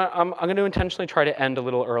I'm going to intentionally try to end a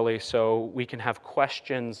little early so we can have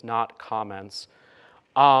questions, not comments.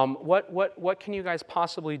 What can you guys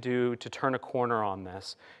possibly do to turn a corner on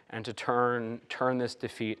this and to turn this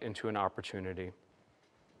defeat into an opportunity?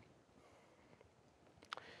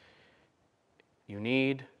 You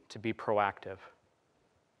need to be proactive.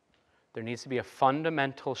 There needs to be a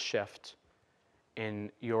fundamental shift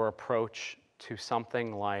in your approach to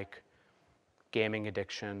something like gaming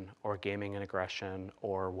addiction or gaming and aggression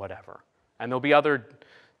or whatever. And there'll be other,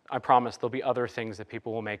 I promise, there'll be other things that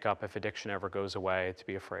people will make up if addiction ever goes away to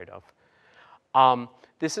be afraid of.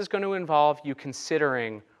 This is going to involve you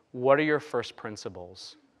considering what are your first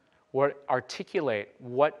principles. Articulate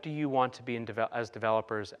what do you want to be as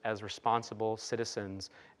developers, as responsible citizens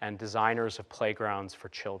and designers of playgrounds for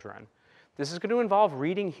children. This is going to involve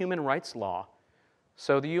reading human rights law.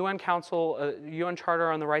 So the UN UN Charter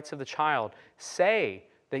on the Rights of the Child say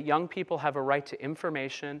that young people have a right to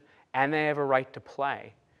information and they have a right to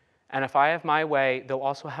play. And if I have my way, they'll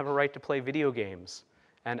also have a right to play video games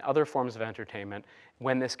and other forms of entertainment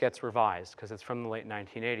when this gets revised, because it's from the late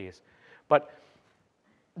 1980s. But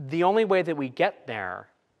the only way that we get there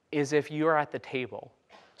is if you're at the table.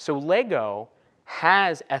 So Lego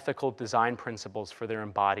has ethical design principles for their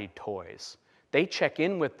embodied toys. They check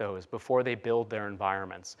in with those before they build their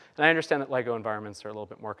environments. And I understand that Lego environments are a little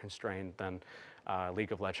bit more constrained than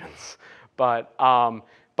League of Legends. But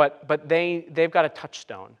they've got a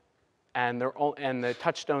touchstone. And the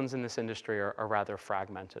touchstones in this industry are rather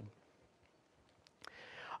fragmented.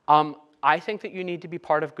 I think that you need to be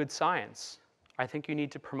part of good science. I think you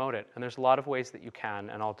need to promote it. And there's a lot of ways that you can,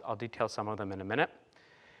 and I'll detail some of them in a minute.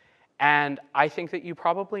 And I think that you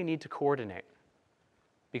probably need to coordinate,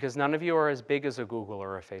 because none of you are as big as a Google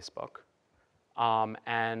or a Facebook.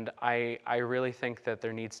 And I really think that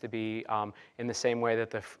there needs to be, in the same way that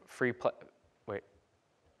the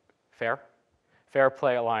Fair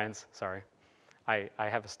Play Alliance, sorry. I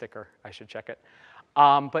have a sticker, I should check it.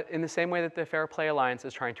 But in the same way that the Fair Play Alliance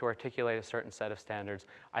is trying to articulate a certain set of standards,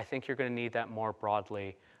 I think you're going to need that more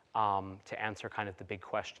broadly to answer kind of the big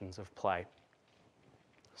questions of play.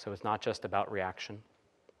 So it's not just about reaction.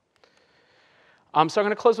 So I'm going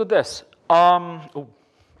to close with this. I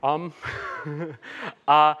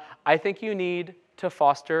think you need to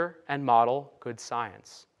foster and model good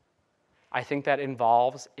science. I think that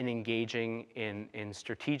involves in engaging in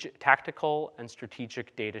tactical and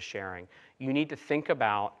strategic data sharing. You need to think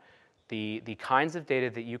about the kinds of data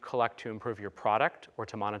that you collect to improve your product or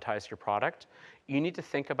to monetize your product. You need to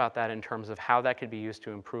think about that in terms of how that could be used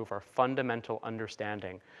to improve our fundamental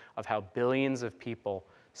understanding of how billions of people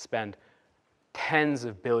spend tens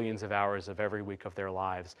of billions of hours of every week of their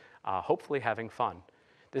lives, hopefully having fun.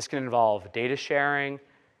 This can involve data sharing,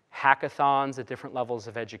 hackathons at different levels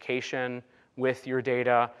of education with your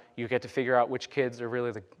data. You get to figure out which kids are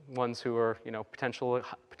really the ones who are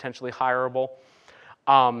potentially hireable.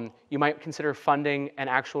 You might consider funding an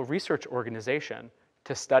actual research organization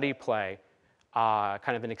to study play,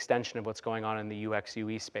 kind of an extension of what's going on in the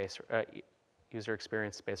UX/UE space, user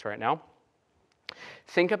experience space right now.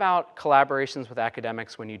 Think about collaborations with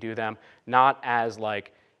academics when you do them, not as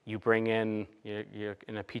like you bring in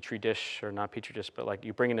in a petri dish, or not petri dish, but like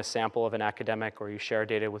you bring in a sample of an academic or you share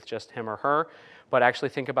data with just him or her, but actually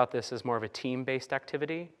think about this as more of a team-based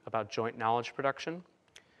activity about joint knowledge production.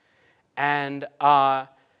 And I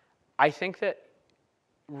think that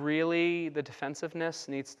really the defensiveness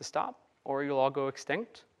needs to stop or you'll all go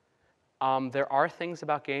extinct. There are things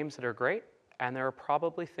about games that are great, and there are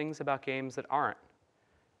probably things about games that aren't.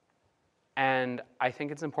 And I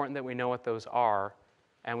think it's important that we know what those are,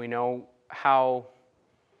 and we know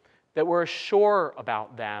that we're as sure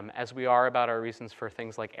about them as we are about our reasons for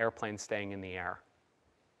things like airplanes staying in the air.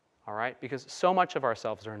 All right? Because so much of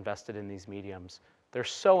ourselves are invested in these mediums. They're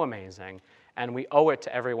so amazing, and we owe it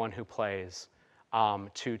to everyone who plays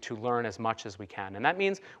to learn as much as we can. And that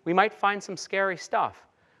means we might find some scary stuff,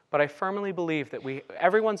 but I firmly believe that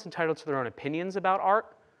everyone's entitled to their own opinions about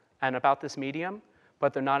art and about this medium,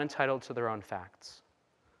 but they're not entitled to their own facts.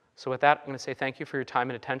 So with that, I'm going to say thank you for your time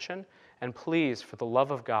and attention, and please, for the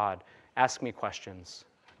love of God, ask me questions.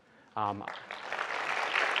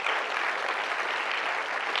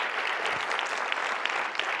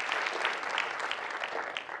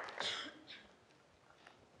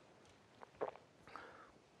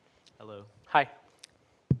 Hello. Hi.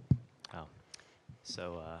 Oh,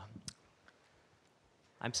 so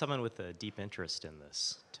I'm someone with a deep interest in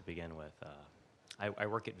this to begin with. I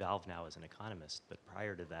work at Valve now as an economist, but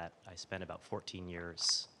prior to that, I spent about 14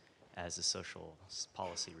 years as a social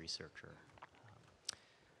policy researcher.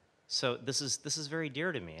 So this is very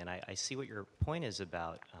dear to me, and I see what your point is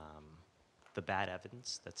about the bad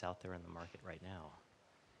evidence that's out there in the market right now.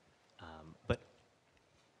 But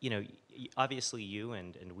you know, obviously you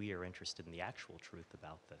and we are interested in the actual truth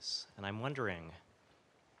about this, and I'm wondering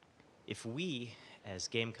if we, as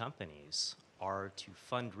game companies, are to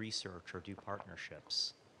fund research or do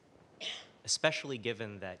partnerships, especially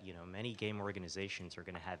given that many game organizations are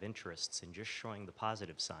going to have interests in just showing the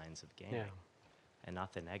positive signs of gaming and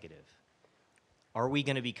not the negative. Are we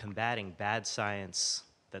going to be combating bad science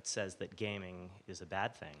that says that gaming is a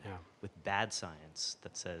bad thing with bad science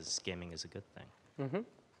that says gaming is a good thing? Mm-hmm.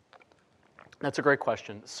 That's a great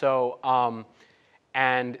question. So,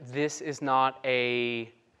 and this is not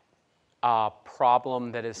a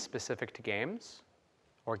problem that is specific to games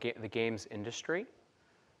or the games industry.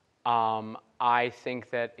 I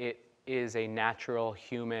think that it is a natural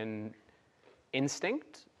human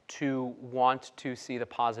instinct to want to see the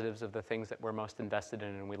positives of the things that we're most invested in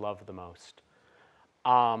and we love the most.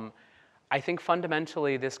 I think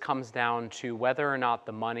fundamentally this comes down to whether or not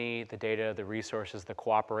the money, the data, the resources, the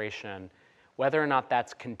cooperation, whether or not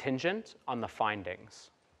that's contingent on the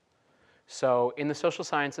findings. So in the social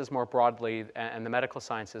sciences more broadly and the medical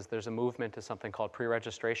sciences, there's a movement to something called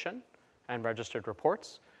pre-registration and registered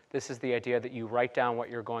reports. This is the idea that you write down what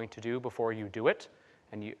you're going to do before you do it,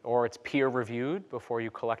 or it's peer-reviewed before you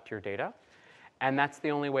collect your data. And that's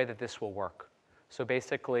the only way that this will work. So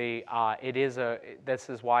basically, this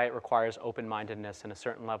is why it requires open-mindedness and a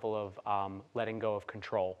certain level of letting go of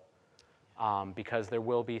control. Because there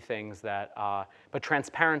will be things that, but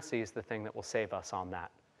transparency is the thing that will save us on that.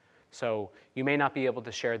 So you may not be able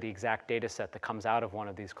to share the exact data set that comes out of one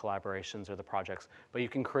of these collaborations or the projects, but you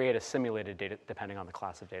can create a simulated data, depending on the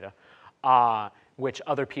class of data, which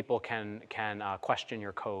other people can question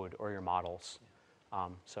your code or your models.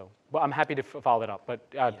 Well, I'm happy to follow that up, but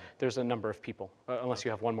there's a number of people, unless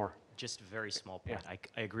you have one more. Just a very small point.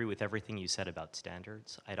 I agree with everything you said about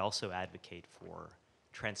standards. I'd also advocate for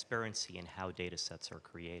transparency in how data sets are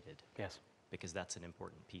created. Yes. Because that's an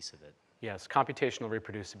important piece of it. Yes, computational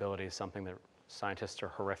reproducibility is something that scientists are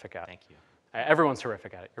horrific at. Thank you. Everyone's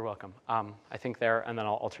horrific at it. You're welcome. I think there, and then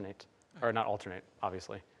I'll alternate. Or not alternate,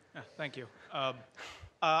 obviously. Thank you.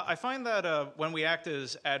 I find that when we act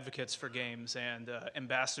as advocates for games and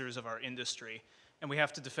ambassadors of our industry, and we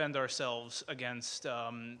have to defend ourselves against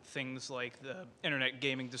things like the Internet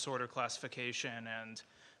Gaming Disorder Classification and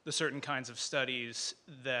the certain kinds of studies,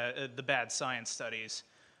 that the bad science studies,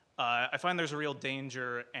 I find there's a real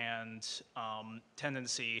danger and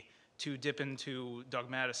tendency to dip into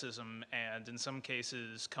dogmaticism and, in some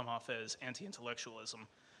cases, come off as anti-intellectualism.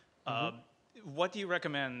 What do you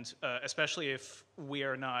recommend, especially if we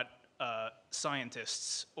are not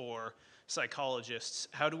scientists or psychologists,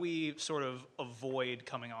 how do we sort of avoid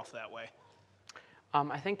coming off that way?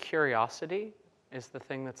 I think curiosity is the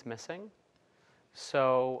thing that's missing.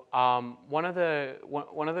 So one of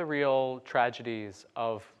the real tragedies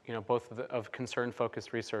of both of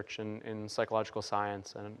concern-focused research in psychological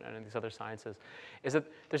science and in these other sciences is that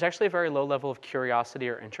there's actually a very low level of curiosity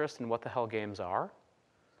or interest in what the hell games are.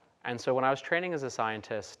 And so when I was training as a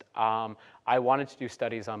scientist, I wanted to do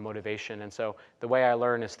studies on motivation. And so the way I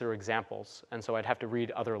learn is through examples. And so I'd have to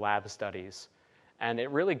read other lab studies. And it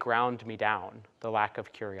really ground me down, the lack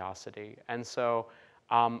of curiosity. And so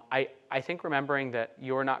I think remembering that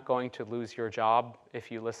you're not going to lose your job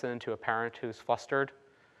if you listen to a parent who's flustered,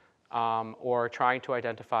 or trying to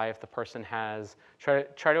identify if the person has, try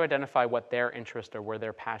to identify what their interest or where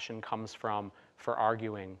their passion comes from for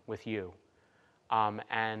arguing with you.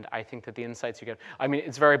 And I think that the insights you get, I mean,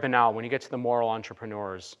 it's very banal. When you get to the moral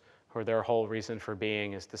entrepreneurs, who their whole reason for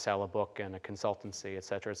being is to sell a book and a consultancy, et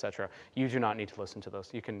cetera, you do not need to listen to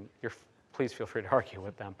those. Please feel free to argue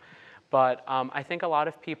with them. But I think a lot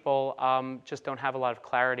of people just don't have a lot of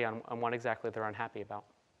clarity on what exactly they're unhappy about.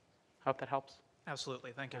 I hope that helps.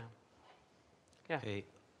 Absolutely, thank you. Yeah. Hey,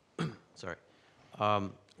 sorry.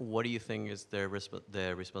 What do you think is the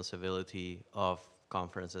responsibility of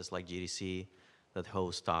conferences like GDC that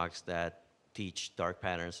host talks that teach dark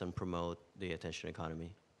patterns and promote the attention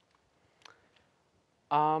economy?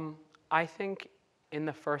 I think in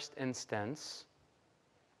the first instance,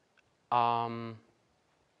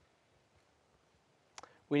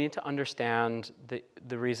 we need to understand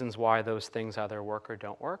the reasons why those things either work or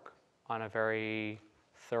don't work on a very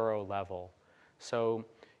thorough level. So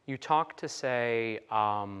you talk to, say,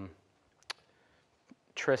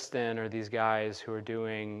 Tristan or these guys who are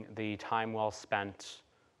doing the time well spent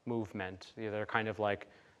movement. They're kind of like,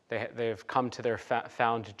 they've come to their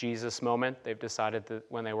found Jesus moment. They've decided that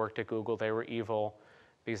when they worked at Google, they were evil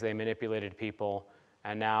because they manipulated people.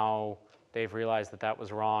 And now they've realized that that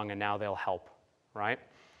was wrong, and now they'll help, right?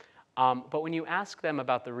 But when you ask them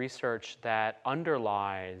about the research that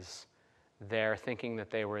underlies their thinking that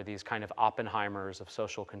they were these kind of Oppenheimers of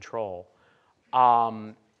social control,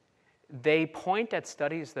 they point at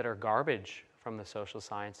studies that are garbage from the social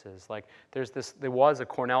sciences. Like there was a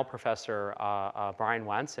Cornell professor, Brian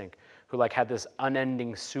Wansink, who like had this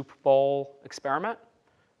unending soup bowl experiment,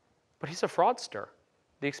 but he's a fraudster.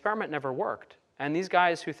 The experiment never worked. And these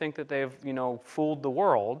guys who think that they've, fooled the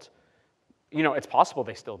world, it's possible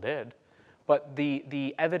they still did, but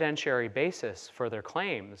the evidentiary basis for their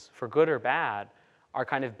claims, for good or bad, are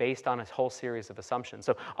kind of based on a whole series of assumptions.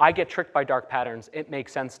 So I get tricked by dark patterns. It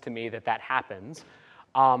makes sense to me that that happens.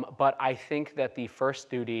 But I think that the first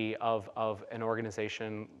duty of an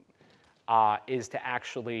organization is to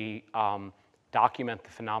actually document the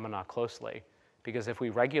phenomena closely. Because if we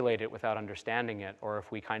regulate it without understanding it, or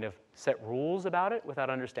if we kind of set rules about it without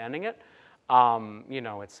understanding it,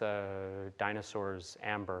 it's a dinosaur's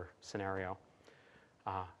amber scenario.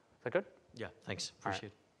 Is that good? Yeah, thanks. Appreciate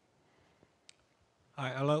it.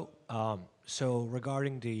 Hi, hello. So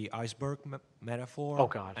regarding the iceberg metaphor, Oh,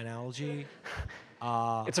 God. analogy.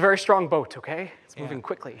 It's a very strong boat, okay? It's Yeah. moving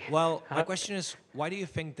quickly. Well, my question is, why do you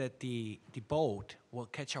think that the boat will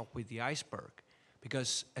catch up with the iceberg?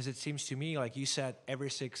 Because as it seems to me, like you said,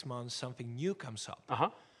 every 6 months something new comes up.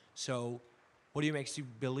 Uh-huh. So what do you makes you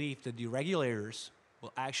believe that the regulators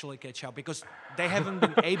will actually catch up? Because they haven't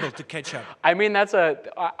been able to catch up. I mean, I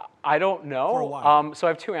don't know. For a while. So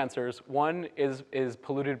I have two answers. One is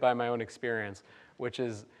polluted by my own experience, which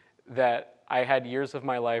is that I had years of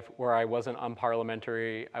my life where I wasn't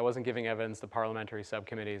giving evidence to parliamentary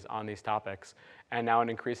subcommittees on these topics, and now an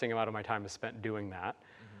increasing amount of my time is spent doing that.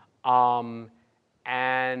 Mm-hmm.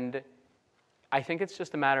 And I think it's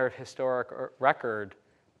just a matter of historic record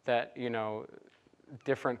that,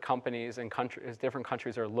 different companies and different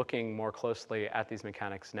countries are looking more closely at these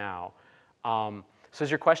mechanics now. So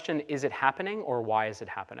is your question, is it happening, or why is it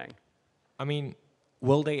happening? I mean,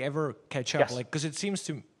 will they ever catch up? Yes. Like, because it seems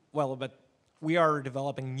to, but we are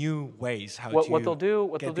developing new ways how What to they'll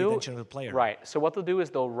do, get the attention of the player. Right. So what they'll do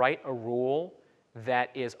is they'll write a rule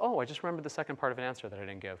that is, I just remembered the second part of an answer that I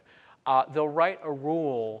didn't give. They'll write a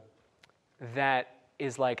rule that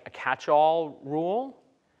is like a catch-all rule,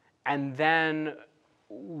 and then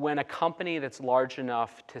when a company that's large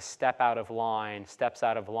enough to steps out of line,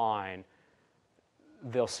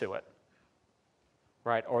 they'll sue it,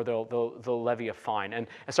 right? Or they'll levy a fine. And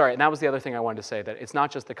sorry, and that was the other thing I wanted to say, that it's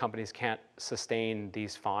not just that companies can't sustain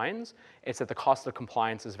these fines, it's that the cost of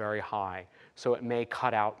compliance is very high. So it may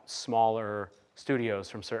cut out smaller studios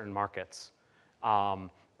from certain markets.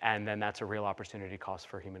 And then that's a real opportunity cost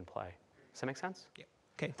for human play. Does that make sense? Yeah.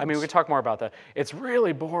 Okay. I mean, we could talk more about that. It's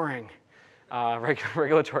really boring,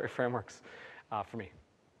 regulatory frameworks for me.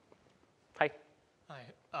 Hi.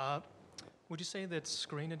 Hi. Would you say that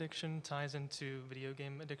screen addiction ties into video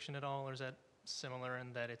game addiction at all, or is that similar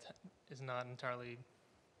in that it is not entirely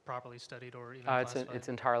properly studied or even classified? It's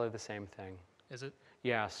entirely the same thing. Is it?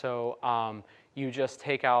 Yeah, so you just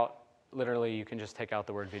take out, literally you can just take out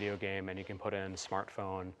the word video game and you can put in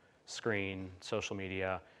smartphone, screen, social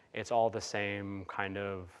media. It's all the same kind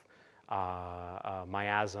of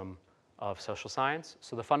miasm of social science.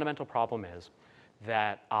 So the fundamental problem is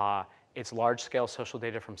that it's large-scale social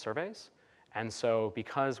data from surveys. And so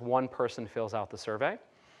because one person fills out the survey,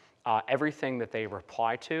 everything that they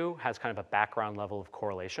reply to has kind of a background level of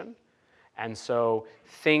correlation. And so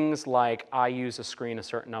things like, I use a screen a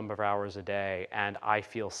certain number of hours a day and I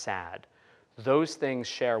feel sad, those things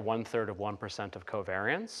share 1/3 of 1% of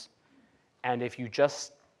covariance. And if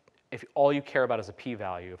all you care about is a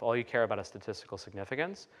p-value, if all you care about is statistical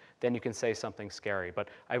significance, then you can say something scary. But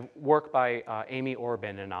I work by Amy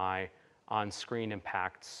Orban and I on screen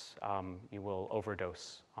impacts. You will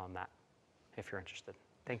overdose on that if you're interested.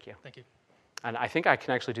 Thank you. Thank you. And I think I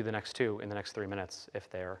can actually do the next two in the next 3 minutes if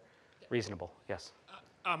they're reasonable. Yes.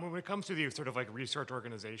 When it comes to the sort of like research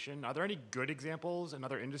organization, are there any good examples in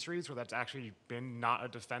other industries where that's actually been not a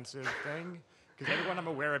defensive thing? Because everyone I'm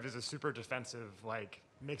aware of is a super defensive, like,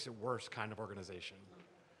 makes it worse kind of organization.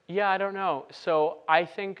 Yeah, I don't know. So I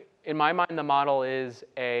think, in my mind, the model is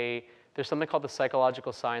there's something called the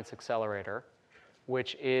Psychological Science Accelerator,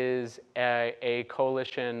 which is a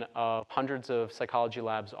coalition of hundreds of psychology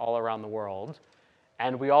labs all around the world.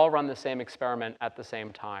 And we all run the same experiment at the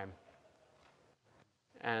same time.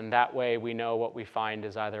 And that way we know what we find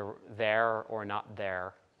is either there or not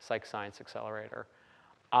there, Psych Science Accelerator.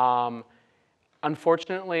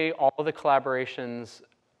 Unfortunately, all of the collaborations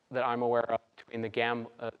that I'm aware of between the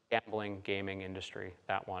gambling gaming industry,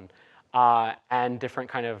 that one, and different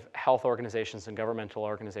kind of health organizations and governmental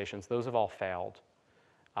organizations, those have all failed.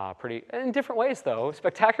 Pretty in different ways, though,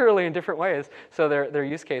 spectacularly in different ways. So they're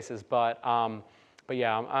use cases, but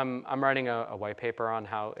yeah, I'm writing a white paper on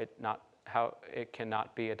how it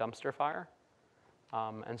cannot be a dumpster fire,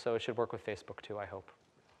 and so it should work with Facebook too, I hope.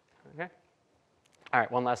 Okay. All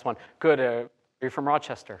right, one last one. Good. Are you from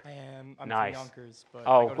Rochester? I am. I'm Nice. from Yonkers, but I Oh,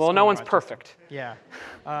 go to well, school no in one's Rochester. perfect.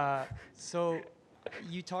 Yeah. So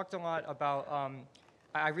you talked a lot about.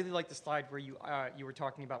 I really like the slide where you were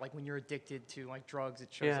talking about like when you're addicted to like drugs, it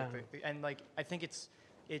shows Yeah. like and like I think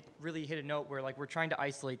it really hit a note where like we're trying to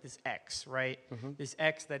isolate this X, right? This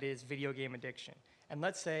X that is video game addiction. And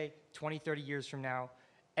let's say 20, 30 years from now,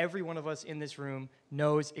 every one of us in this room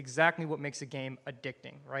knows exactly what makes a game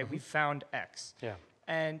addicting, right? We found X. Yeah.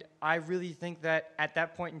 And I really think that at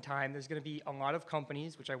that point in time, there's going to be a lot of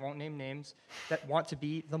companies, which I won't name names, that want to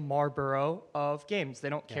be the Marlboro of games. They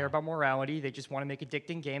don't care about morality. They just want to make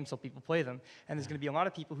addicting games so people play them. And there's going to be a lot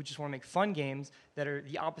of people who just want to make fun games that are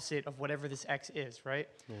the opposite of whatever this X is, right?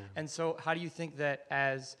 Yeah. And so how do you think that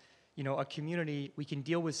as a community, we can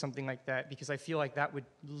deal with something like that? Because I feel like that would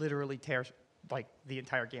literally tear like the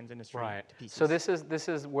entire games industry to pieces. So this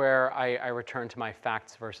is where I return to my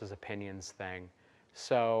facts versus opinions thing.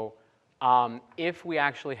 So if we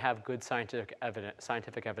actually have good scientific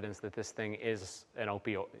evidence that this thing is an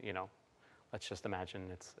opioid, let's just imagine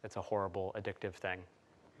it's a horrible addictive thing.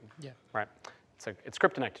 Yeah. Right. It's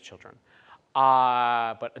kryptonite to children,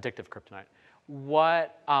 but addictive kryptonite.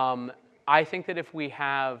 I think that if we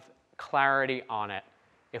have clarity on it,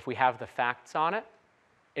 if we have the facts on it,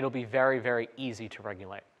 it'll be very, very easy to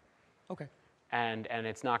regulate. Okay. And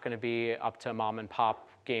it's not going to be up to mom and pop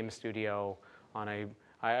game studio on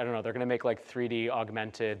I don't know, they're going to make like 3D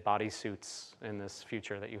augmented bodysuits in this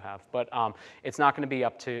future that you have. But it's not going to be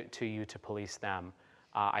up to you to police them.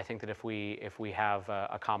 I think that if we have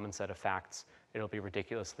a common set of facts, it'll be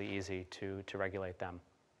ridiculously easy to regulate them.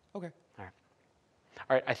 Okay.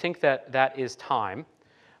 All right, I think that is time.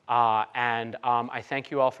 And I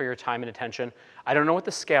thank you all for your time and attention. I don't know what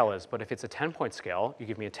the scale is, but if it's a 10-point scale, you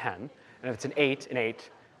give me a 10. And if it's an 8, an 8.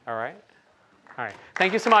 All right? All right.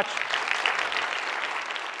 Thank you so much.